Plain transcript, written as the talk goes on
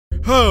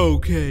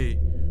Okay.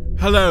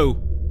 Hello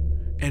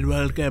and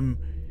welcome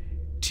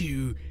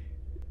to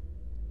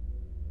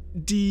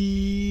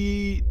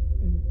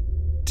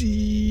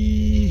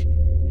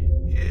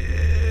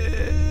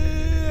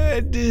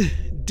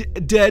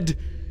Dead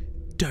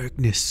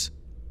Darkness.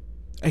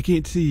 I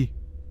can't see.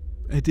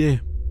 I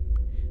dare.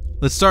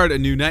 Let's start a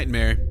new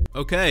nightmare.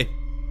 Okay.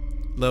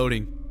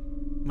 Loading.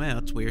 Wow,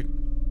 that's weird.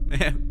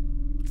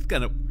 It's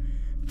kind of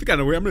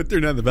weird. I'm gonna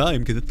turn down the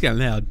volume because it's kind of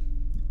loud,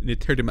 and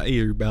it's hurting my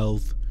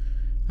earballs.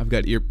 I've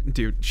got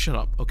dude. Shut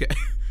up. Okay.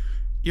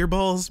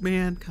 Earballs,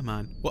 man. Come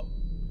on. What?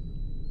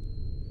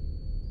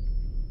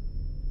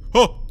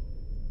 Oh.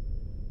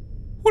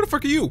 Who the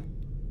fuck are you?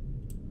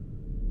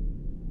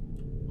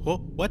 Oh,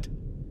 what?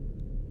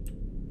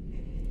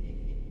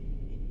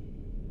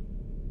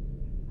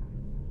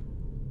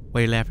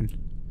 Why are you laughing?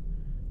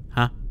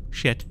 Huh?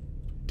 Shit.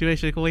 Do I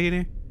should go away in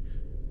here?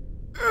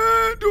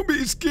 Don't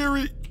be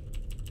scary.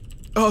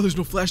 Oh, there's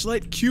no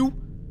flashlight. Q.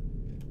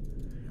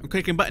 I'm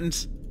clicking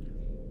buttons.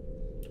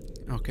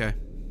 Okay.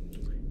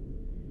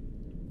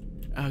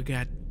 Oh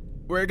god.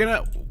 We're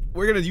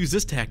gonna use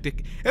this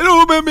tactic.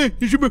 Hello, baby.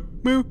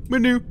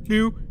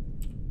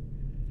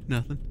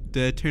 Nothing.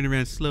 Turn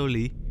around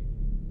slowly.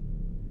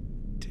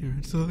 Turn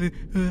around slowly.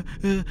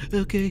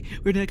 Okay.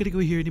 We're not gonna go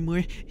here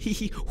anymore.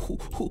 We're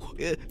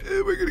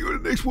gonna go to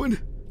the next one.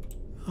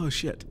 Oh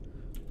shit.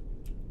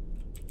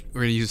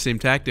 We're gonna use the same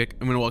tactic.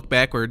 I'm gonna walk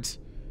backwards.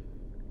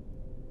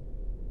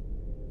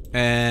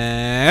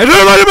 And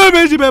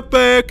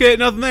okay,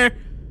 nothing there.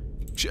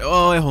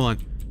 Oh, wait, hold on.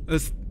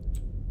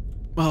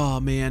 Oh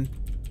man.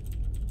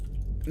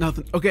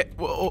 Nothing. Okay.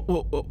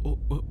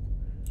 Whoa.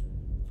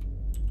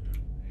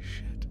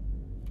 Shit.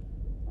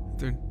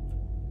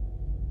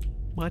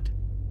 What?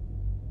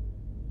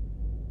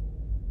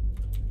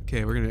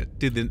 Okay, we're gonna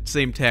do the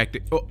same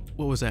tactic. Oh,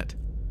 what was that? Did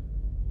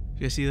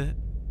you guys see that?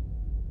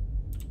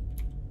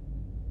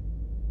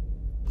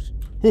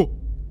 Oh,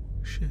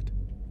 shit.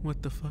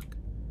 What the fuck?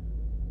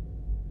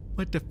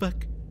 What the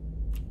fuck?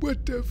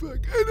 What the fuck?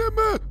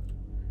 Enema!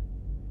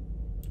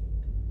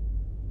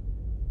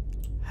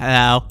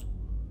 Hello?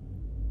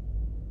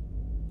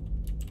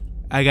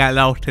 I got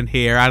lost in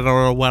here. I don't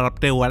know what I'm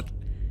doing.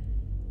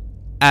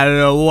 I don't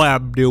know what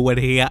I'm doing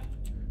here.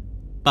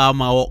 But I'm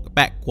gonna walk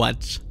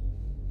backwards.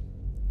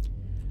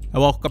 I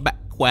walk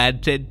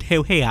backwards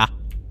into here.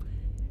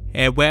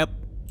 And well,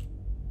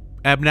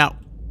 I'm not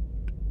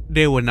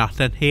doing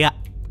nothing here.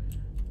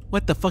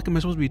 What the fuck am I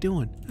supposed to be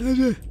doing?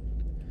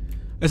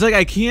 It's like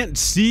I can't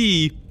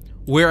see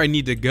where I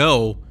need to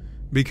go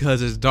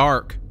because it's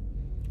dark.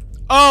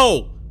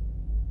 Oh!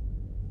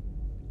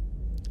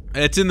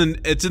 It's in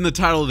the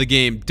title of the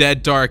game,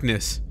 Dead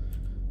Darkness.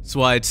 That's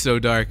why it's so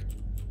dark.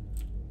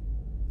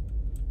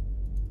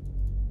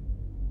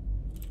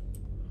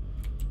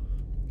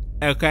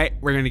 Okay,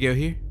 we're gonna go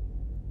here.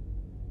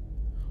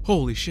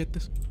 Holy shit,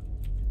 this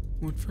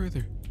went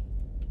further.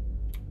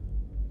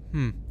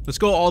 Let's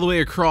go all the way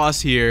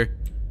across here.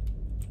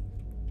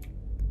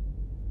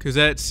 Cause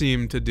that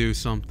seemed to do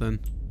something.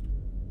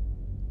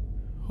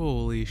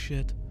 Holy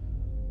shit.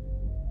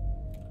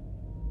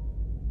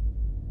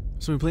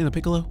 So we playing the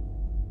piccolo?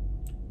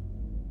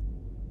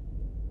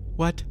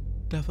 What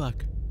the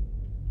fuck?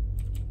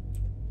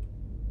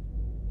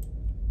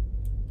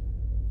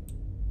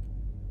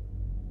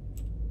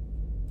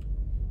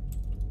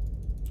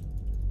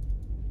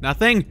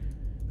 Nothing?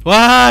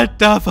 What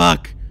the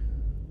fuck?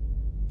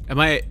 Am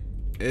I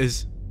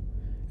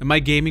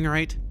gaming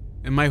right?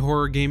 Am I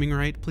horror gaming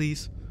right,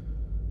 please?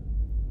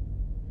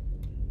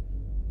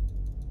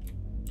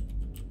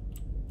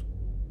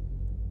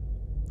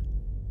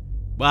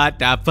 What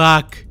the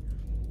fuck?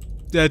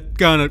 That's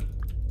gonna...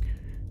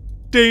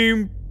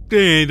 Damn,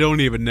 don't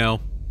even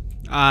know.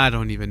 I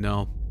don't even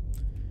know.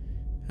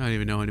 I don't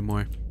even know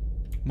anymore.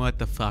 What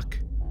the fuck?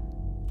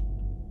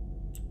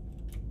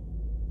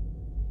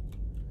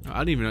 I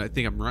don't even know. I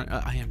think I'm running.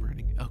 I am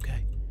running.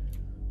 Okay.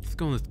 Let's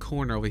go in this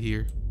corner over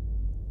here.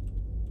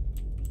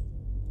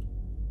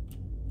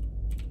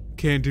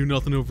 Can't do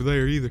nothing over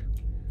there either.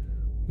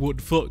 What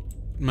the fuck,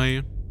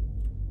 man?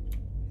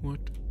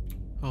 What?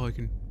 Oh, I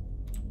can...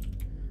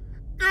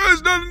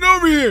 There's nothing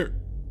over here!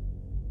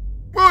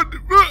 What the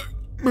fuck,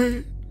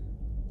 man?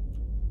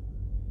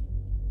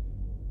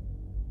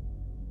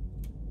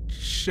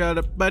 Shut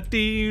up,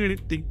 buddy.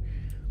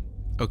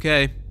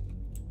 Okay.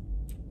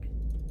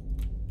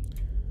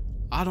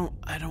 I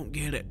don't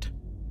get it.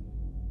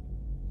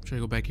 Should I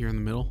go back here in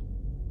the middle?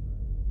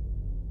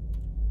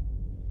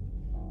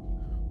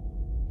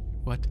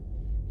 What?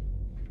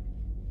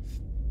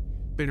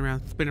 Spin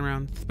around, spin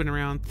around, spin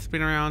around,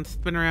 spin around,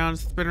 spin around,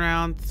 spin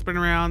around, spin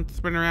around,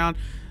 spin around,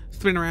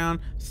 spin around,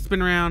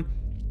 spin around.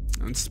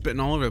 I'm spitting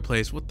all over the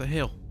place. What the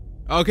hell?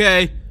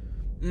 Okay.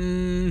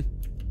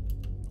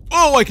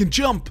 Oh, I can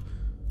jump.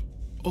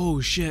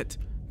 Oh shit.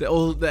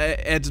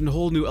 That adds a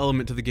whole new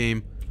element to the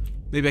game.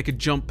 Maybe I could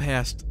jump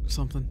past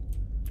something.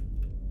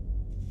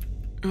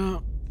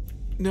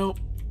 Nope.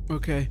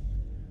 Okay.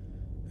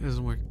 That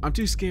doesn't work. I'm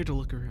too scared to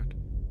look around.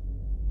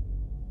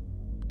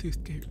 Too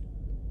scared.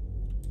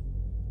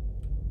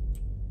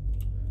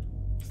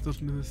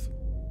 Nothing to this.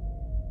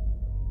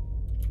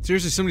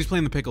 Seriously, somebody's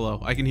playing the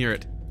piccolo. I can hear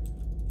it.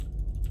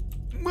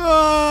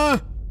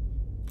 Ah!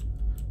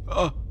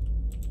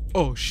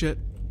 Oh shit.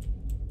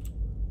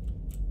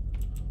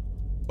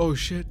 Oh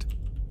shit.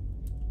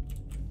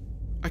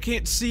 I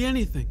can't see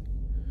anything.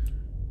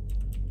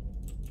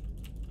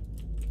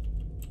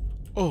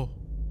 Oh.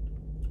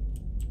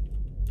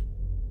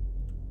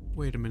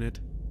 Wait a minute.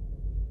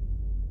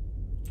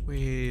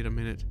 Wait a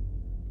minute.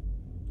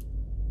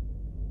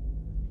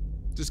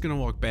 Just gonna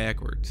walk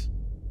backwards.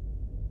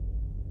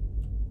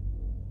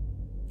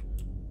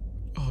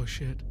 Oh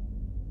shit.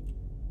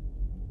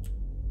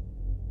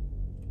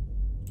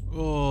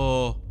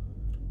 Oh.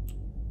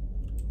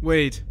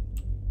 Wait.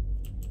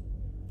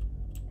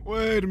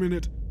 Wait a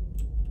minute.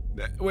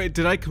 Wait,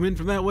 did I come in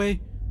from that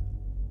way?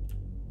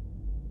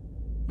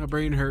 My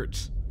brain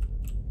hurts.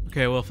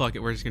 Okay, well, fuck it.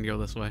 We're just gonna go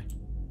this way.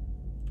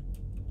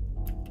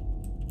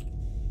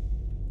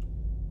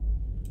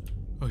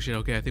 Oh shit,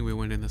 okay, I think we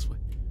went in this way.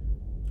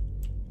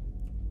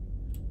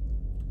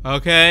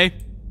 Okay.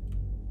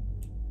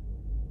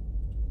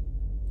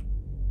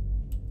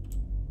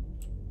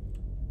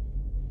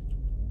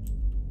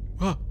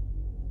 Huh.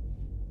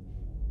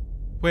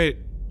 Wait.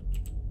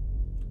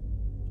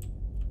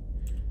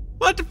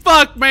 What the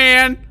fuck,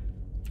 man?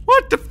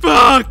 What the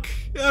fuck?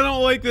 I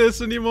don't like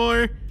this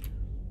anymore.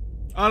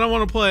 I don't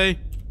want to play.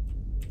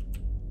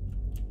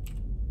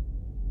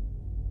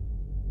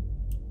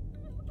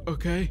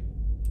 Okay.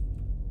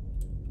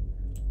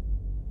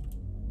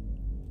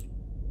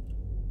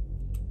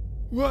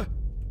 What?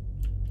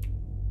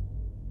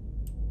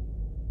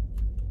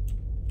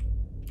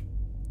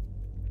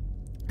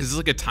 Is this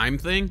like a time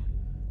thing?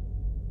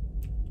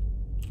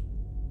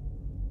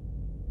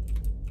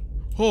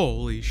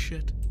 Holy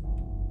shit.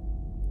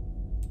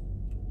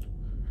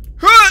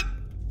 Huh!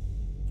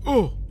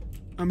 Oh,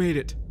 I made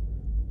it.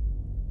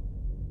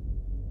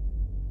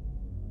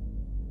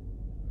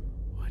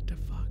 What the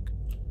fuck?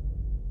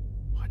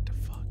 What the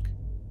fuck?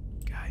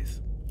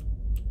 Guys,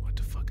 what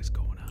the fuck is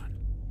going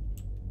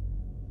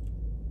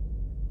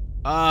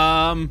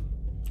on?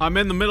 I'm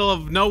in the middle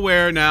of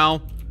nowhere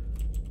now.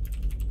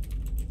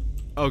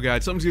 Oh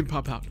god, something's gonna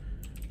pop out.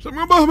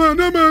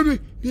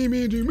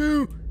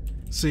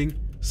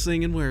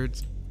 Singing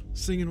words.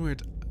 Singing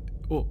words.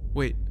 Oh,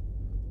 wait.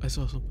 I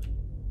saw something.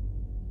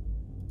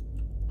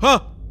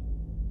 Huh!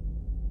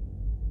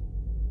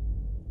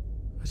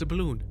 There's a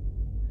balloon.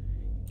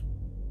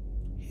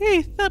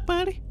 Hey, what's up,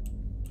 buddy?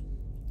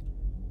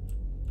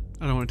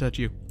 I don't want to touch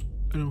you.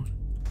 I don't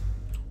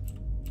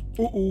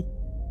want.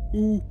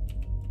 Ooh.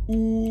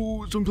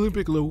 Ooh. Someone's playing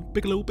piccolo.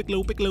 Piccolo.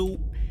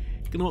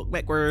 Gonna walk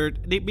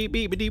backward. Beep beep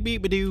beep beep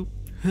beep doo.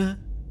 Huh.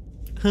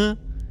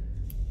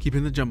 Keep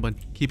in the jump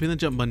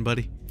button,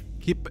 buddy.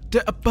 Keep.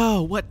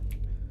 Oh, what?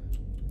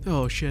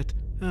 Oh shit.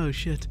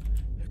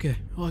 Okay,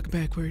 walking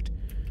backward.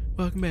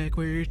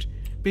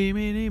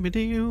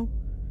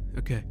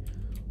 Okay.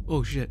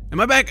 Oh shit. Am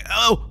I back?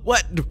 Oh,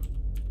 what? Am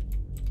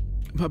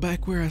I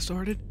back where I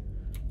started?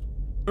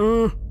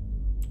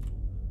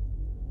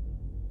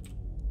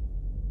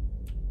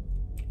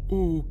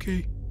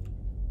 Okay.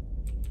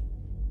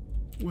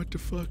 What the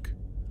fuck?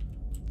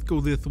 Let's go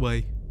this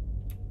way.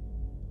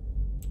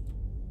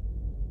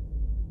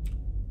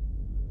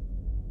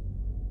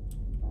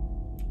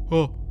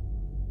 Oh.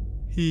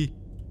 He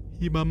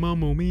my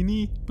mama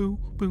meanie boo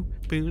boo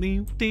boo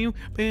doo doo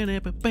ba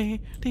ba ba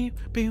doo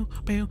boo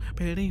boo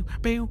ba doo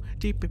boo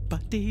dee ba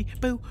dee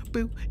boo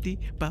boo dee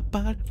ba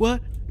ba.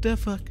 What the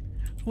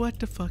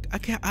fuck?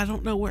 I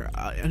don't know where.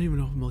 I don't even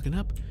know if I'm looking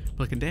up,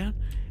 looking down.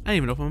 I don't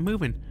even know if I'm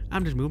moving.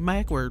 I'm just moving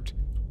backwards.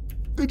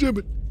 I'm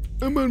jumping.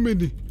 I'm on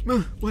Mindy.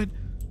 What?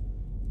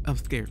 I'm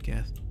scared,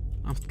 Cass.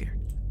 I'm scared.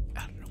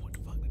 I don't know what the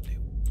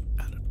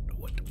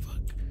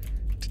fuck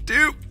to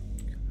do.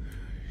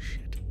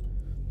 Shit.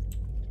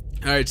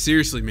 Alright,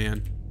 seriously,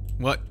 man.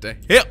 What the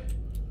hell?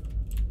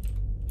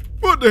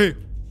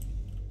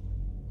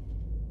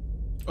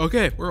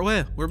 Okay,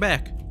 we're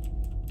back.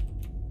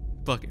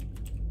 Fuck it.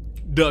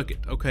 Duck it,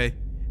 okay?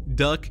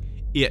 Duck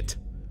it.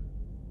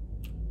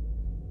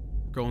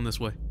 We're going this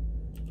way.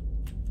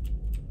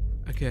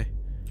 Okay.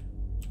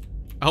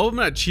 I hope I'm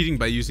not cheating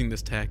by using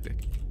this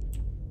tactic.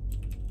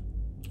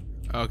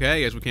 Okay, I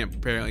guess we can't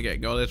apparently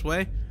go this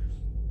way.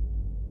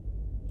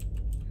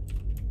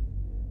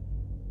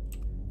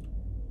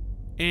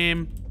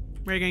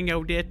 We're gonna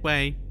go this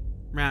way.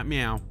 Right,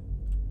 meow.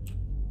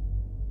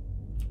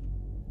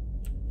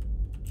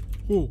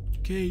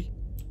 Okay.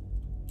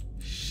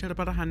 Shut up,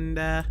 a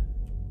Honda.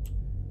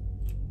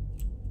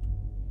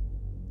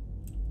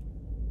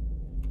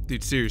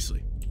 Dude,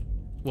 seriously.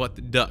 What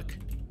the duck?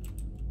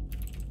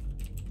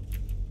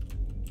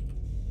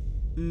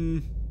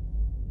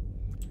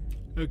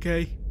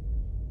 Okay.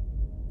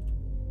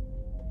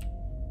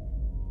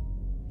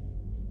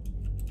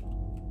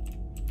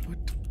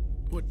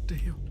 What the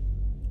hell?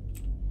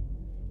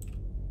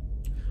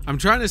 I'm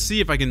trying to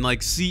see if I can,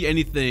 like, see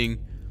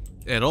anything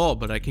at all,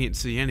 but I can't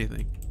see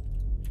anything.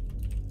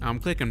 I'm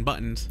clicking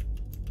buttons.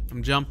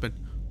 I'm jumping.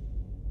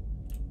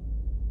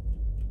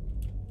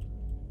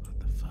 What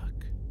the fuck?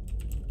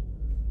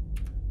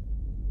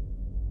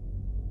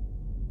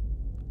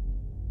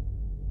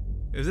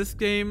 Is this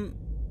game...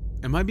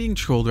 Am I being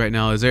trolled right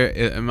now?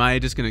 Am I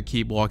just gonna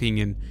keep walking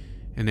in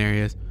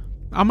areas?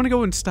 I'm gonna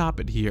go and stop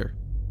it here.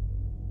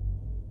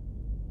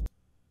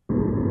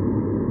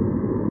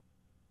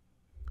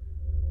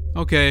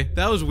 Okay,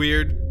 that was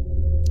weird.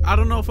 I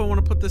don't know if I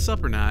want to put this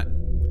up or not.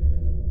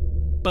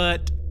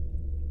 But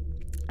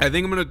I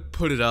think I'm gonna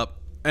put it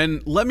up.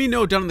 And let me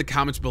know down in the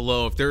comments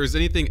below if there is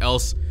anything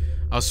else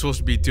I was supposed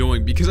to be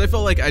doing, because I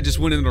felt like I just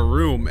went in a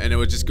room and it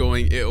was just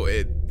going,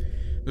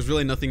 there's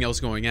really nothing else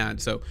going on.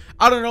 So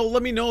I don't know,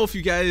 let me know if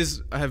you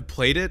guys have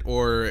played it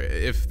or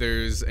if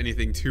there's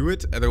anything to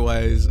it.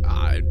 Otherwise,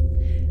 I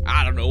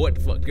don't know what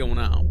the fuck's going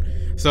on.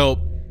 So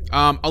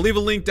I'll leave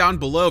a link down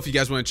below if you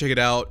guys want to check it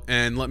out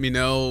and let me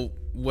know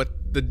what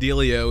the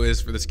dealio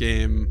is for this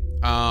game.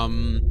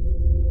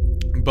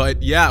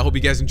 But yeah, I hope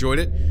you guys enjoyed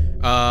it.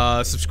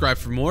 Subscribe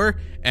for more,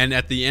 and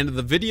at the end of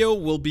the video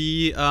will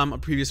be a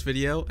previous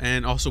video,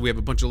 and also we have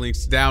a bunch of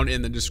links down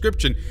in the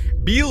description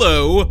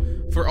below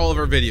for all of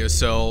our videos.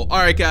 So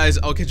alright guys,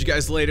 I'll catch you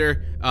guys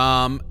later,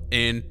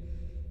 and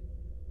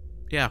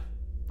yeah,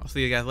 I'll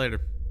see you guys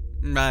later.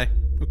 Bye.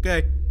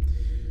 Okay.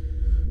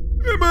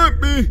 It might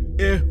be.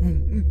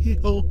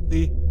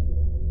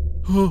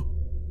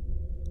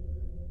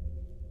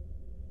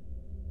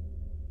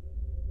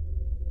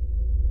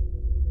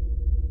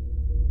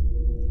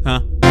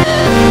 Huh?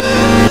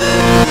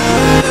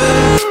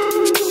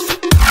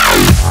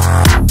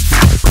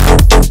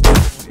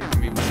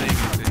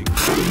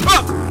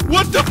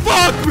 What the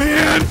fuck,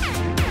 man?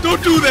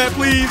 Don't do that,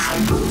 please.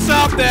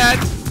 Stop that.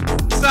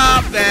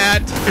 Stop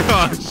that.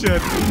 Oh,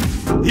 shit.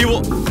 He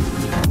will...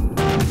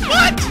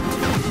 What?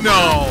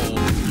 No.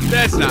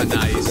 That's not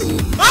nice.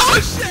 Oh,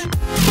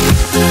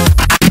 shit.